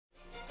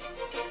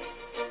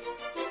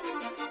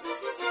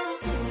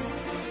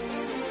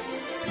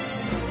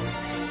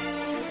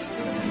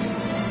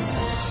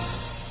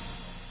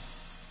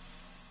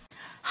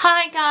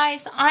Hi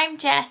guys, I'm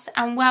Jess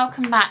and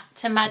welcome back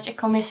to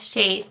Magical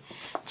Mischief.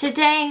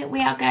 Today we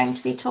are going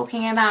to be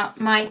talking about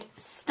my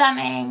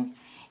stunning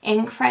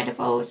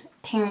Incredibles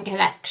pin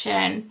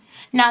collection.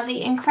 Now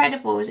the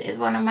Incredibles is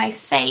one of my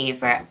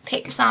favourite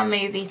Pixar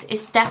movies.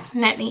 It's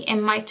definitely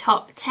in my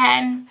top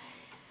 10.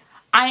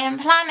 I am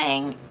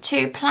planning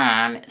to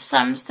plan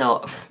some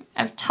sort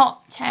of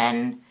top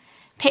 10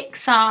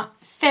 Pixar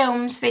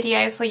films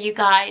video for you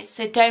guys,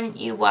 so don't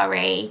you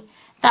worry.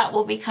 That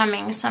will be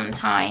coming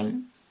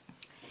sometime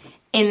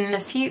in the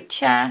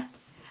future.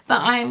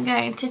 But I'm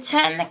going to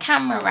turn the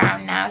camera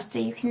around now so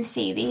you can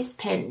see these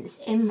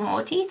pins in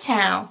more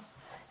detail.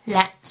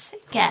 Let's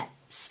get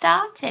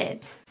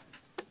started.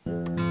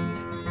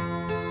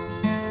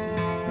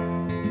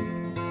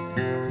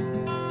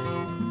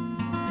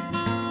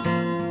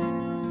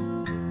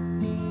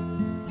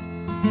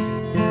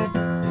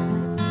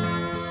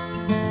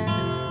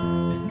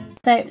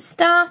 So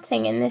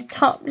starting in this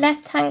top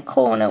left hand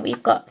corner,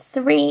 we've got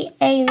 3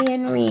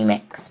 Alien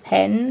Remix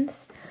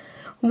pins.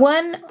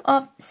 One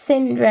of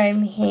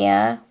Syndrome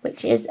here,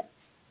 which is,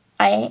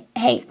 I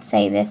hate to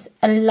say this,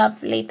 a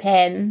lovely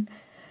pin.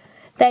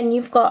 Then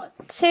you've got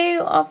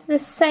 2 of the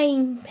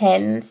same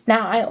pins.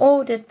 Now I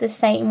ordered the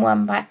same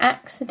one by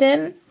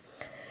accident.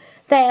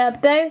 They are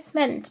both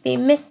meant to be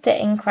Mr.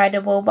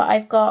 Incredible, but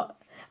I've got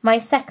my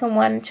second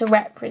one to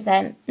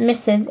represent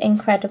Mrs.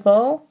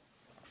 Incredible.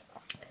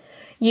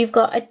 You've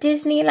got a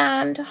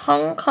Disneyland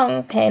Hong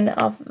Kong pin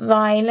of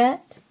Violet,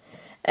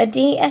 a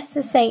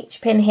DSSH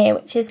pin here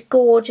which is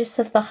gorgeous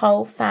of the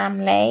whole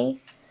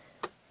family.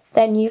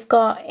 Then you've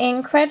got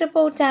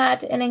Incredible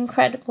Dad and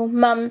Incredible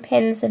Mum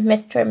pins of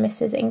Mr. and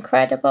Mrs.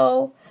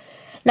 Incredible.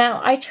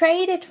 Now I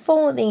traded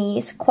for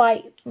these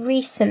quite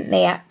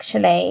recently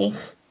actually,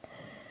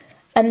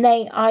 and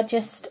they are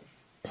just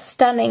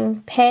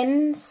stunning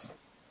pins.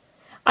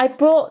 I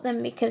brought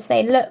them because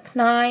they look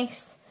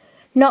nice.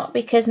 Not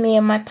because me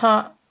and my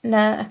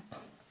partner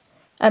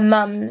are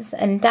mums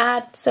and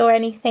dads or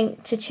anything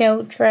to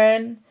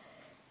children.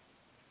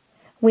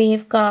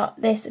 We've got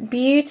this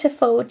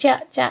beautiful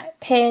Jack Jack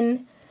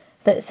pin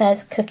that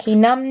says Cookie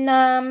Num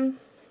Num.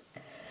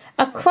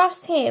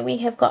 Across here we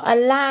have got a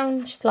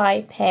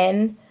Loungefly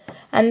pin,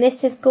 and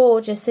this is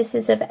gorgeous. This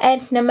is of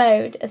Edna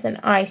Mode as an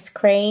ice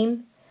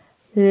cream.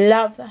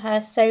 Love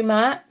her so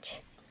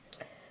much.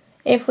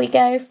 If we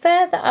go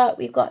further up,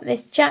 we've got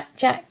this Jack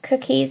Jack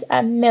Cookies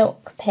and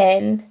Milk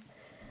pin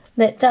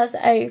that does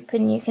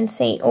open. You can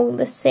see all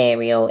the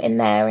cereal in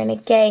there and a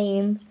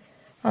game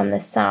on the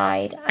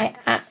side. I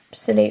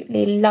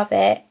absolutely love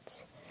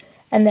it.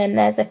 And then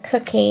there's a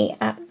cookie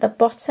at the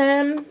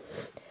bottom.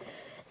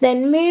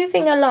 Then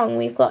moving along,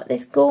 we've got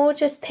this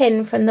gorgeous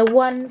pin from the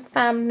One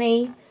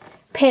Family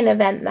pin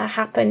event that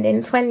happened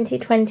in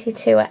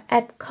 2022 at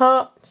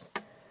Epcot.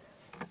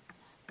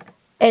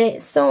 And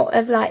it's sort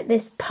of like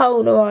this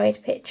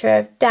Polaroid picture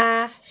of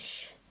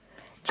Dash,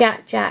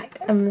 Jack Jack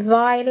and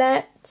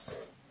Violet.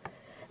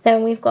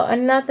 Then we've got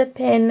another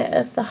pin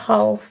of the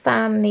whole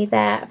family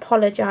there.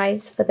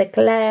 Apologise for the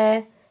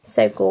glare.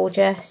 So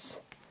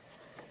gorgeous.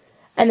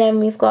 And then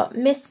we've got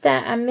Mr.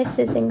 and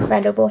Mrs.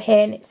 Incredible here.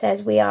 And it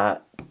says we are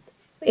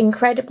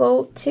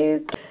incredible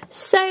too.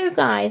 So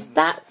guys,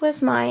 that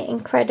was my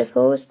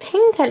Incredibles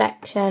pin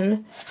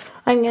collection.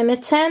 I'm going to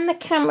turn the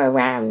camera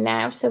around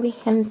now so we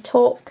can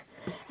talk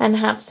and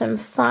have some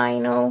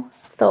final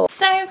thoughts.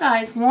 So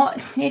guys, what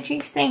did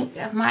you think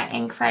of my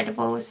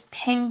Incredibles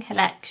pin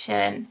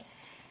collection?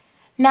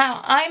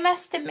 Now I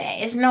must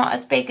admit it's not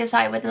as big as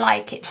I would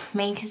like it to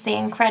be, because the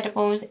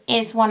Incredibles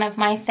is one of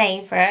my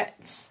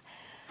favourites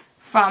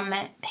from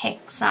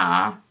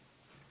Pixar,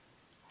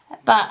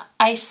 but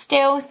I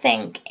still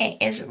think it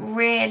is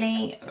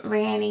really,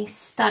 really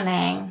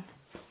stunning.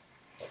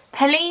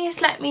 Please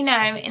let me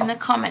know in the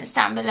comments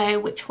down below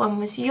which one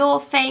was your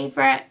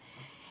favourite.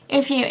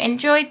 If you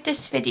enjoyed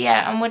this video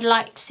and would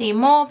like to see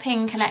more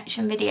pin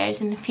collection videos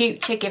in the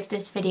future, give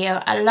this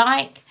video a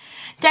like.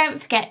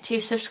 Don't forget to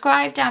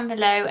subscribe down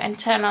below and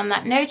turn on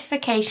that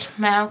notification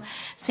bell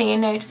so you're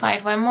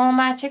notified when more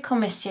Magical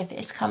Mischief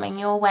is coming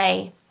your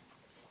way.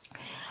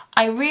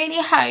 I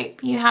really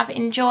hope you have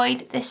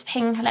enjoyed this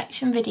pin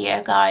collection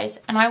video, guys,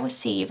 and I will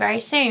see you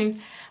very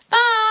soon.